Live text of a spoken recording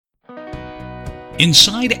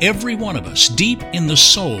Inside every one of us, deep in the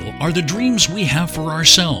soul, are the dreams we have for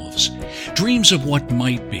ourselves. Dreams of what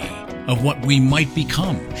might be, of what we might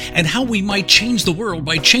become, and how we might change the world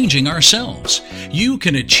by changing ourselves. You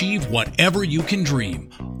can achieve whatever you can dream.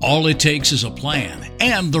 All it takes is a plan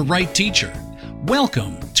and the right teacher.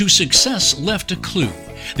 Welcome to Success Left a Clue,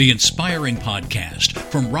 the inspiring podcast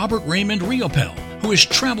from Robert Raymond Riopel, who has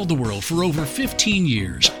traveled the world for over 15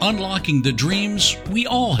 years, unlocking the dreams we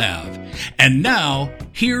all have. And now,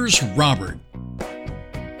 here's Robert.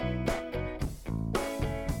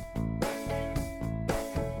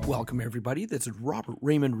 Welcome, everybody. This is Robert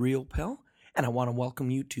Raymond Riopel, and I want to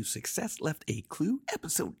welcome you to Success Left a Clue,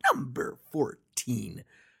 episode number 14.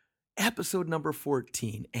 Episode number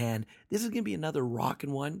 14, and this is going to be another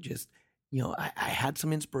rockin' one. Just, I had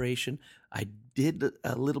some inspiration. I did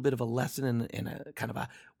a little bit of a lesson and a kind of a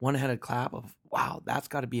one-handed clap of, wow, that's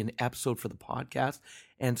got to be an episode for the podcast.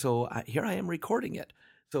 And so here I am recording it.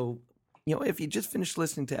 So, if you just finished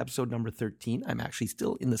listening to episode number 13, I'm actually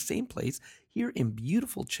still in the same place here in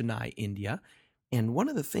beautiful Chennai, India. And one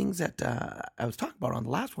of the things that I was talking about on the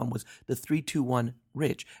last one was the 3-2-1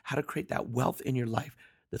 Rich, how to create that wealth in your life.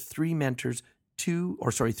 The three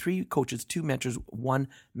coaches, 2 mentors, 1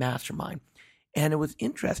 mastermind. And it was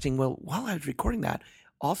interesting. Well, while I was recording that,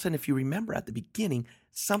 all of a sudden, if you remember at the beginning,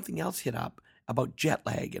 something else hit up about jet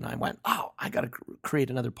lag. And I went, oh, I got to create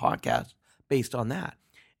another podcast based on that.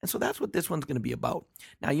 And so that's what this one's going to be about.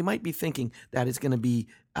 Now, you might be thinking that it's going to be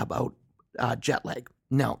about jet lag.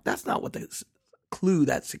 No, that's not what the clue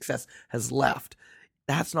that success has left.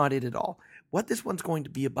 That's not it at all. What this one's going to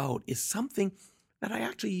be about is something that I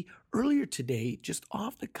actually earlier today, just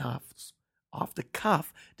off the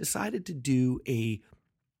cuff, decided to do a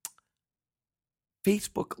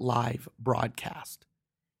Facebook Live broadcast.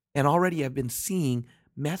 And already I've been seeing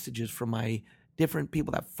messages from my different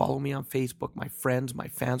people that follow me on Facebook, my friends, my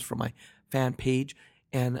fans from my fan page.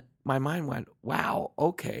 And my mind went, wow,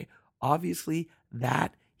 okay, obviously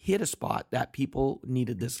that hit a spot that people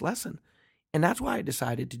needed this lesson. And that's why I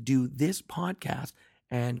decided to do this podcast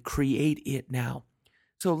and create it now.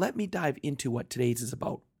 So let me dive into what today's is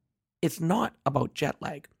about. It's not about jet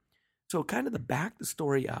lag. So kind of to back the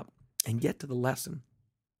story up and get to the lesson.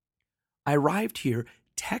 I arrived here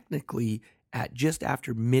technically at just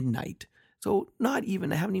after midnight. So I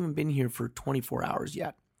haven't even been here for 24 hours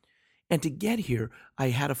yet. And to get here, I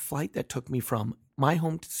had a flight that took me from my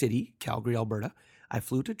home city, Calgary, Alberta. I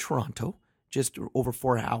flew to Toronto, just over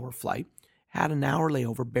 4-hour flight, had an hour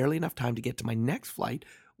layover, barely enough time to get to my next flight,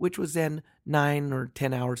 which was then 9 or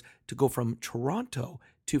 10 hours to go from Toronto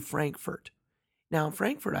to Frankfurt. Now, in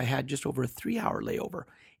Frankfurt, I had just over a 3-hour layover.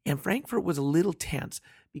 And Frankfurt was a little tense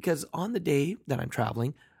because on the day that I'm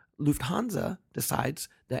traveling, Lufthansa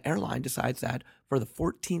the airline decides that for the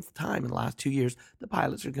 14th time in the last 2 years, the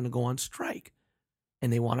pilots are going to go on strike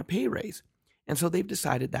and they want a pay raise. And so they've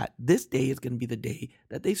decided that this day is going to be the day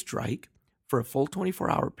that they strike for a full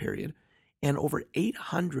 24-hour period, and over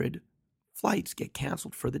 800 flights get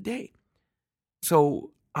canceled for the day.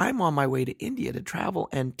 So I'm on my way to India to travel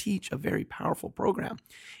and teach a very powerful program.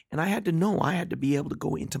 And I had to be able to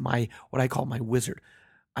go into what I call my wizard.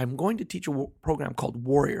 I'm going to teach a program called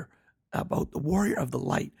Warrior, about the warrior of the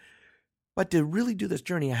light. But to really do this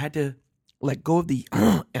journey, I had to let go of the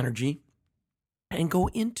energy and go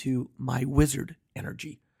into my wizard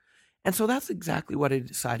energy. And so that's exactly what I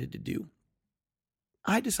decided to do.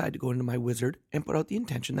 I decided to go into my wizard and put out the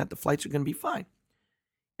intention that the flights are going to be fine.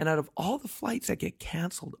 And out of all the flights that get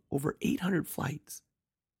canceled, over 800 flights,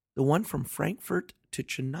 the one from Frankfurt to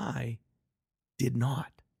Chennai did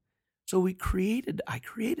not. So I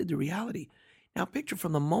created the reality. Now picture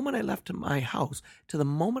from the moment I left my house to the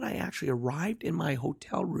moment I actually arrived in my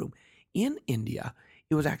hotel room in India,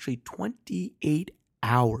 it was actually 28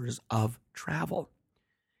 hours of travel.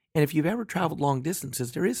 And if you've ever traveled long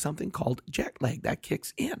distances, there is something called jet lag that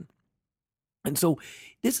kicks in. And so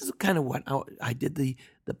this is kind of what I did the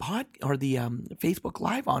Facebook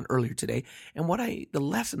Live on earlier today, and the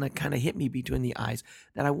lesson that kind of hit me between the eyes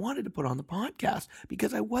that I wanted to put on the podcast,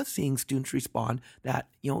 because I was seeing students respond that,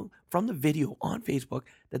 from the video on Facebook,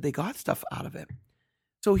 that they got stuff out of it.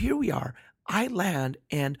 So here we are. I land,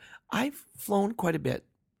 and I've flown quite a bit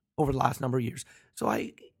over the last number of years. So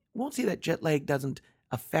I won't say that jet lag doesn't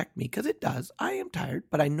affect me, because it does. I am tired,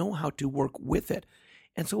 but I know how to work with it.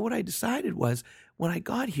 And so what I decided was, when I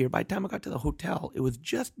got here, by the time I got to the hotel, it was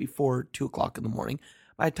just before 2 o'clock in the morning.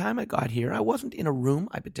 By the time I got here, I wasn't in a room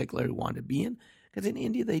I particularly wanted to be in, because in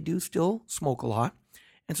India, they do still smoke a lot.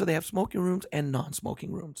 And so they have smoking rooms and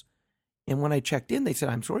non-smoking rooms. And when I checked in, they said,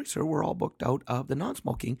 "I'm sorry, sir, we're all booked out of the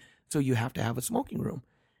non-smoking, so you have to have a smoking room."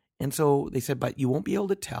 And so they said, but you won't be able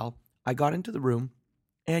to tell. I got into the room,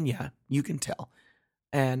 and yeah, you can tell.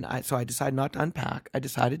 And so I decided not to unpack. I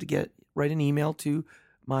decided to write an email to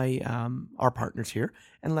my our partners here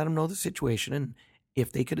and let them know the situation, and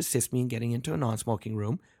if they could assist me in getting into a non-smoking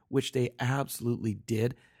room, which they absolutely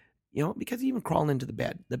did. Because even crawling into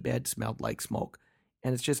the bed smelled like smoke,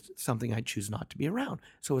 and it's just something I choose not to be around.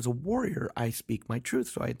 So as a warrior, I speak my truth.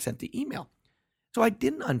 So I had sent the email. So I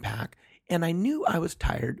didn't unpack, and I knew I was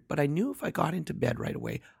tired, but I knew if I got into bed right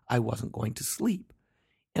away, I wasn't going to sleep.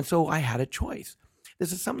 And so I had a choice.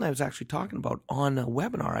 This is something I was actually talking about on a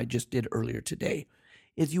webinar I just did earlier today,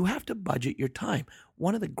 is you have to budget your time.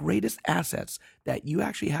 One of the greatest assets that you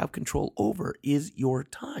actually have control over is your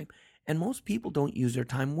time. And most people don't use their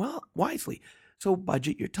time wisely. So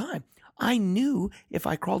budget your time. I knew if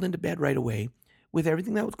I crawled into bed right away with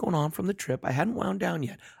everything that was going on from the trip, I hadn't wound down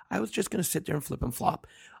yet. I was just going to sit there and flip and flop.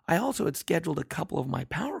 I also had scheduled a couple of my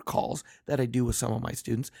power calls that I do with some of my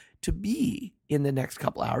students to be in the next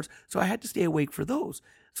couple hours. So I had to stay awake for those.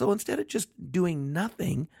 So instead of just doing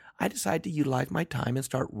nothing, I decided to utilize my time and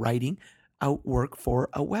start writing out work for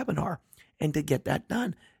a webinar and to get that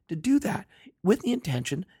done. To do that with the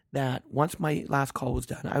intention that once my last call was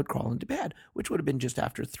done, I would crawl into bed, which would have been just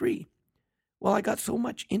after 3. Well, I got so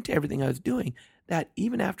much into everything I was doing that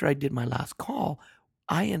even after I did my last call,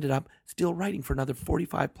 I ended up still writing for another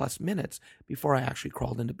 45 plus minutes before I actually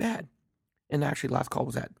crawled into bed. And actually, last call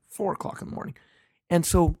was at 4 o'clock in the morning. And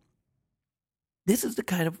so this is the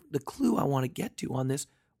clue I want to get to on this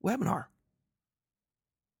webinar.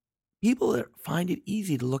 People that find it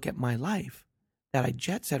easy to look at my life, that I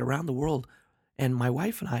jet set around the world, and my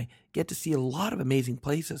wife and I get to see a lot of amazing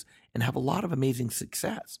places and have a lot of amazing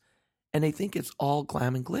success. And they think it's all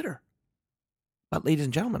glam and glitter. But ladies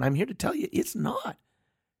and gentlemen, I'm here to tell you it's not.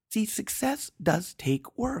 See, success does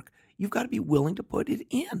take work. You've got to be willing to put it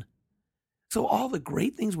in. So all the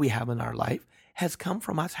great things we have in our life has come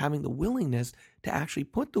from us having the willingness to actually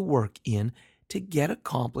put the work in to get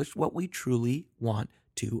accomplished what we truly want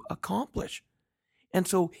to accomplish. And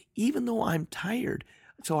so even though I'm tired,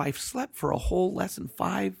 so I've slept for a whole less than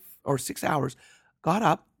 5 or 6 hours, got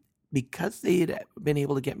up, because they had been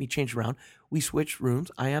able to get me changed around, we switched rooms,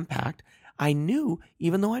 I unpacked. I knew,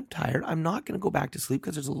 even though I'm tired, I'm not going to go back to sleep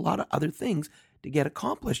because there's a lot of other things to get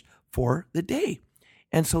accomplished for the day.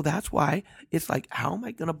 And so that's why it's like, how am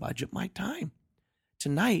I going to budget my time?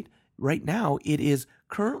 Tonight, right now, it is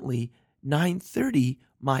currently 9:30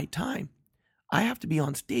 my time. I have to be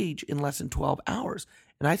on stage in less than 12 hours,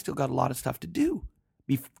 and I still got a lot of stuff to do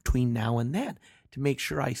between now and then to make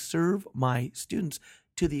sure I serve my students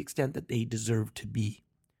to the extent that they deserve to be.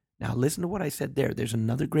 Now, listen to what I said there. There's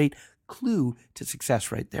another great clue to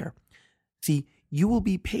success right there. See, you will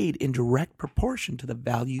be paid in direct proportion to the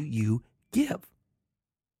value you give.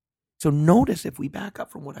 So notice, if we back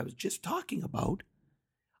up from what I was just talking about,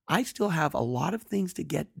 I still have a lot of things to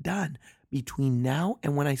get done between now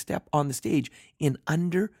and when I step on the stage in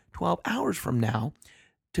under 12 hours from now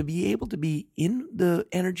to be able to be in the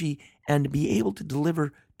energy and to be able to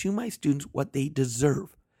deliver to my students what they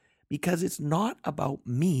deserve. Because it's not about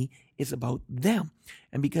me, it's about them.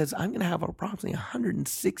 And because I'm going to have approximately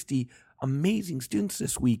 160 amazing students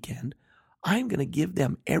this weekend, I'm going to give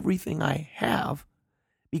them everything I have,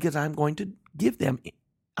 because I'm going to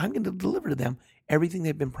deliver to them everything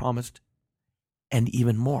they've been promised and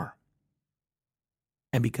even more.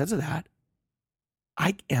 And because of that,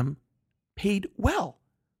 I am paid well.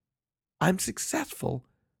 I'm successful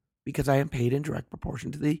because I am paid in direct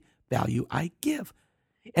proportion to the value I give.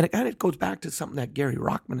 And it kind of goes back to something that Gary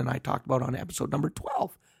Rockman and I talked about on episode number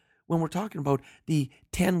 12, when we're talking about the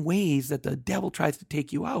 10 ways that the devil tries to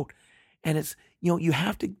take you out. And it's, you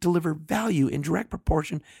have to deliver value in direct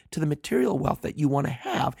proportion to the material wealth that you want to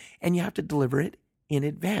have, and you have to deliver it in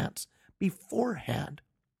advance, beforehand.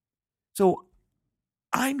 So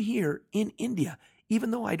I'm here in India,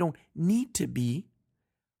 even though I don't need to be.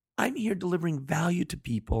 I'm here delivering value to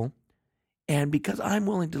people, and because I'm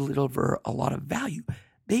willing to deliver a lot of value,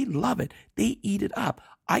 they love it. They eat it up.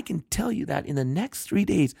 I can tell you that in the next 3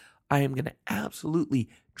 days, I am going to absolutely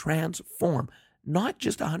transform not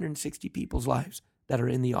just 160 people's lives that are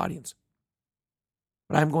in the audience,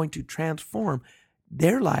 but I'm going to transform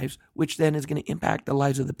their lives, which then is going to impact the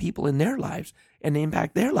lives of the people in their lives and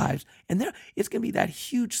impact their lives. And it's going to be that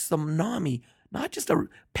huge tsunami, not just a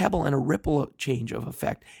pebble and a ripple change of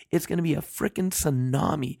effect. It's going to be a frickin'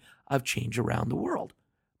 tsunami of change around the world,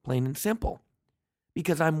 plain and simple.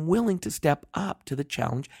 Because I'm willing to step up to the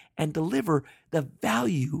challenge and deliver the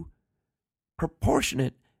value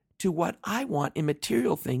proportionate to what I want in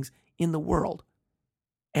material things in the world.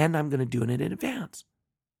 And I'm going to do it in advance.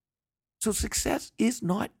 So success is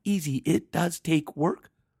not easy. It does take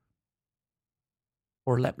work.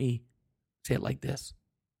 Or let me say it like this.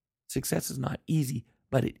 Success is not easy,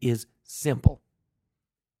 but it is simple.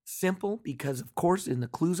 Simple because, of course, in the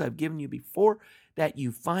clues I've given you before, that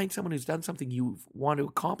you find someone who's done something you want to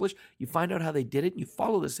accomplish, you find out how they did it, and you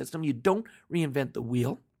follow the system. You don't reinvent the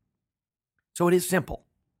wheel. So it is simple.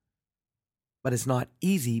 But it's not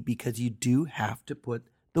easy because you do have to put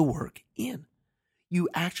the work in. You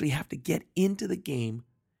actually have to get into the game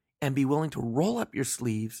and be willing to roll up your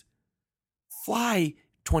sleeves, fly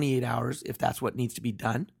 28 hours if that's what needs to be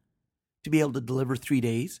done, to be able to deliver 3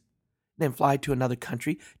 days, then fly to another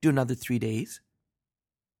country, do another 3 days,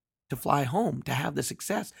 to fly home, to have the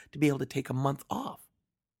success, to be able to take a month off.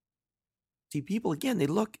 See, people, again,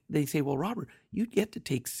 they say, well, Robert, you get to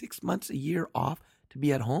take 6 months a year off to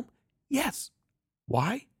be at home? Yes.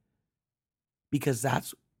 Why? Because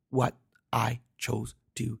that's what I chose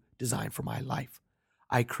to design for my life.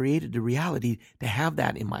 I created the reality to have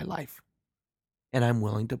that in my life. And I'm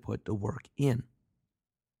willing to put the work in.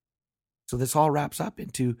 So this all wraps up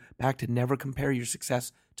back to never compare your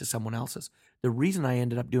success to someone else's. The reason I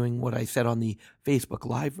ended up doing what I said on the Facebook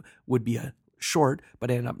Live would be a short, but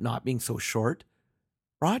ended up not being so short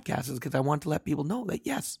broadcast is because I want to let people know that,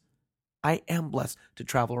 yes, I am blessed to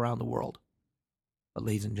travel around the world. But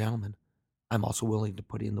ladies and gentlemen, I'm also willing to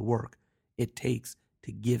put in the work it takes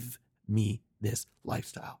to give me this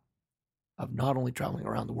lifestyle of not only traveling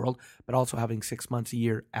around the world, but also having 6 months a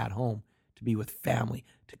year at home to be with family,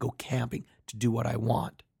 to go camping, to do what I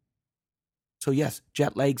want. So yes,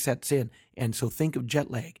 jet lag sets in. And so think of jet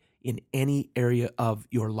lag in any area of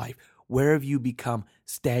your life. Where have you become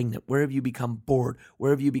stagnant? Where have you become bored?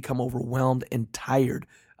 Where have you become overwhelmed and tired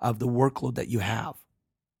of the workload that you have?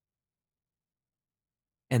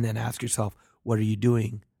 And then ask yourself, what are you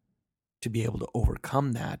doing to be able to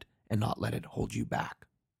overcome that and not let it hold you back?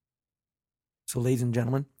 So ladies and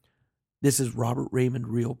gentlemen, this is Robert Raymond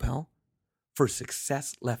Riopel for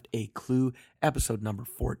Success Left a Clue, episode number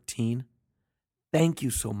 14. Thank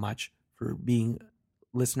you so much for being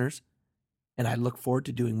listeners. And I look forward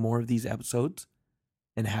to doing more of these episodes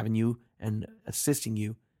and having you and assisting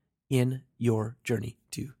you in your journey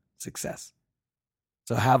to success.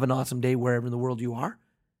 So have an awesome day wherever in the world you are.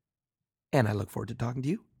 And I look forward to talking to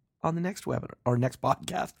you on the next webinar or next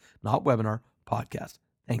podcast, not webinar, podcast.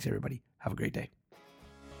 Thanks, everybody. Have a great day.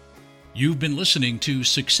 You've been listening to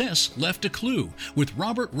Success Left a Clue with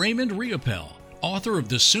Robert Raymond Riopel, author of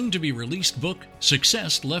the soon-to-be-released book,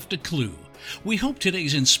 Success Left a Clue. We hope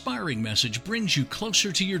today's inspiring message brings you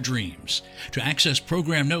closer to your dreams. To access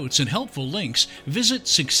program notes and helpful links, visit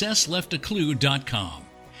successleftaclue.com.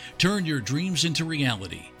 Turn your dreams into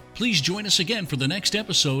reality. Please join us again for the next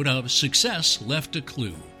episode of Success Left a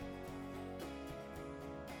Clue.